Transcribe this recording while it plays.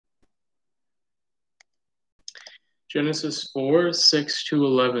Genesis 4, 6 to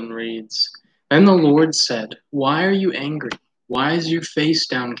 11 reads, Then the Lord said, Why are you angry? Why is your face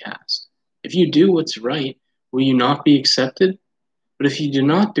downcast? If you do what's right, will you not be accepted? But if you do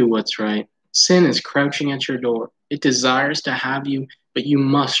not do what's right, sin is crouching at your door. It desires to have you, but you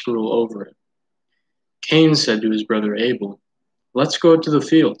must rule over it. Cain said to his brother Abel, Let's go to the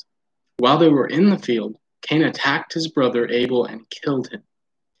field. While they were in the field, Cain attacked his brother Abel and killed him.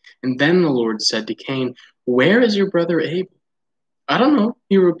 And then the Lord said to Cain, Where is your brother Abel? I don't know,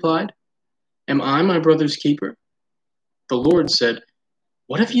 he replied. Am I my brother's keeper? The Lord said,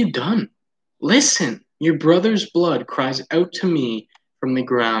 What have you done? Listen, your brother's blood cries out to me from the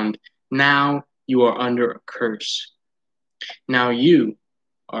ground. Now you are under a curse. Now you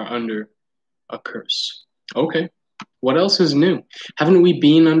are under a curse. Okay, what else is new? Haven't we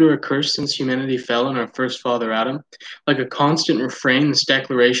been under a curse since humanity fell in our first father Adam? Like a constant refrain, this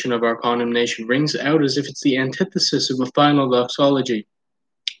declaration of our condemnation rings out as if it's the antithesis of a final doxology,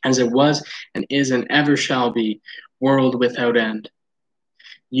 as it was and is and ever shall be, world without end.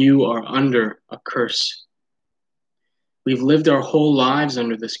 You are under a curse. We've lived our whole lives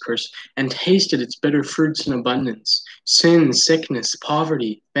under this curse and tasted its bitter fruits in abundance. Sin, sickness,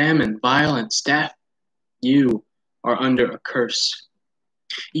 poverty, famine, violence, death. You are under a curse.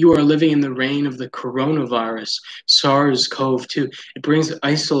 You are living in the reign of the coronavirus, SARS-CoV-2. It brings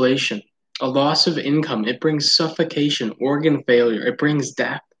isolation, a loss of income. It brings suffocation, organ failure. It brings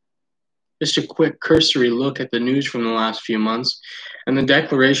death. Just a quick cursory look at the news from the last few months, and the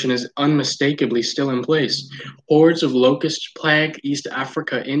declaration is unmistakably still in place. Hordes of locusts plague East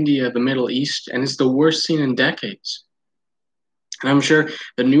Africa, India, the Middle East, and it's the worst seen in decades. And I'm sure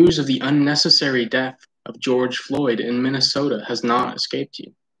the news of the unnecessary death of George Floyd in Minnesota has not escaped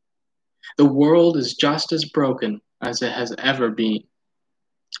you. The world is just as broken as it has ever been,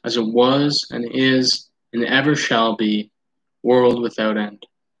 as it was and is and ever shall be, world without end.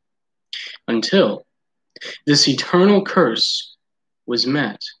 Until this eternal curse was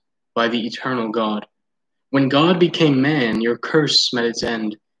met by the eternal God. When God became man, your curse met its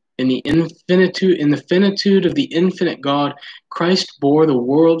end. In the finitude of the infinite God, Christ bore the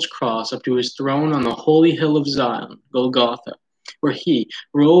world's cross up to his throne on the holy hill of Zion, Golgotha, where he,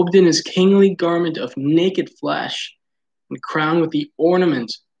 robed in his kingly garment of naked flesh and crowned with the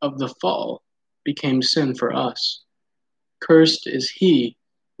ornament of the fall, became sin for us. Cursed is he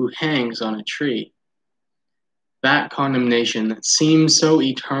who hangs on a tree. That condemnation that seems so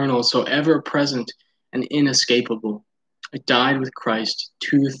eternal, so ever-present and inescapable, it died with Christ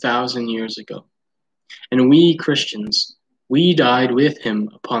 2,000 years ago. And we Christians, we died with him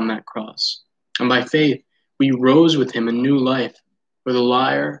upon that cross. And by faith, we rose with him in new life, where the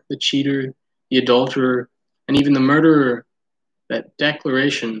liar, the cheater, the adulterer, and even the murderer, that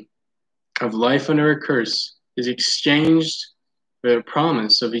declaration of life under a curse is exchanged for the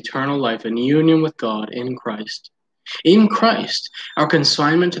promise of eternal life and union with God in Christ. In Christ, our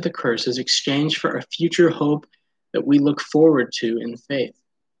consignment to the curse is exchanged for a future hope that we look forward to in faith.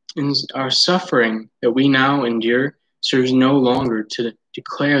 And our suffering that we now endure serves no longer to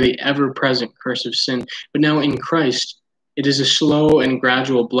declare the ever-present curse of sin, but now in Christ, it is a slow and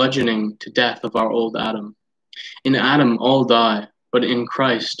gradual bludgeoning to death of our old Adam. In Adam, all die, but in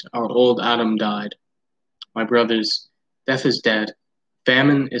Christ, our old Adam died. My brothers, death is dead,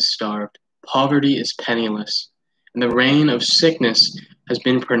 famine is starved, poverty is penniless, and the reign of sickness has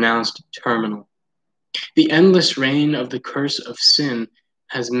been pronounced terminal. The endless reign of the curse of sin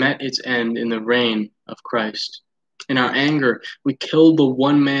has met its end in the reign of Christ. In our anger, we killed the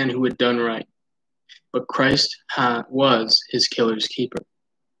one man who had done right, but Christ was his killer's keeper.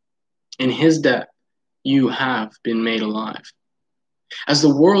 In his death, you have been made alive. As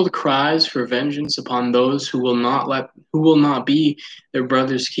the world cries for vengeance upon those who will not be their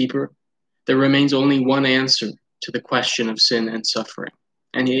brother's keeper, there remains only one answer to the question of sin and suffering,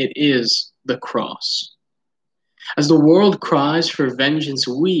 and it is the cross. As the world cries for vengeance,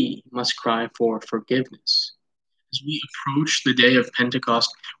 we must cry for forgiveness. As we approach the day of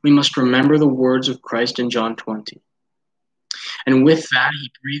Pentecost, we must remember the words of Christ in John 20. And with that,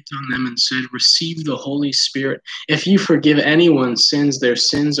 he breathed on them and said, Receive the Holy Spirit. If you forgive anyone's sins, their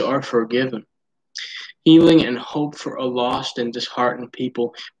sins are forgiven. Healing and hope for a lost and disheartened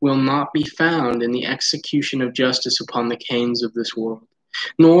people will not be found in the execution of justice upon the Cains of this world,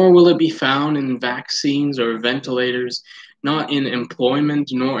 nor will it be found in vaccines or ventilators, not in employment,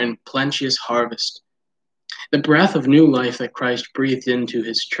 nor in plenteous harvest. The breath of new life that Christ breathed into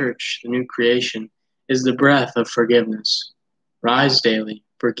his church, the new creation, is the breath of forgiveness. Rise daily,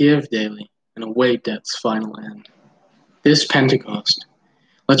 forgive daily, and await death's final end. This Pentecost,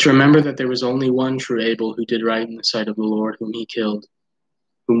 Let's remember that there was only one true Abel who did right in the sight of the Lord, whom we killed.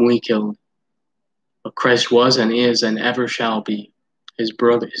 But Christ was and is and ever shall be his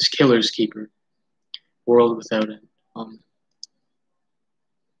brother, his killer's keeper, world without end. Amen.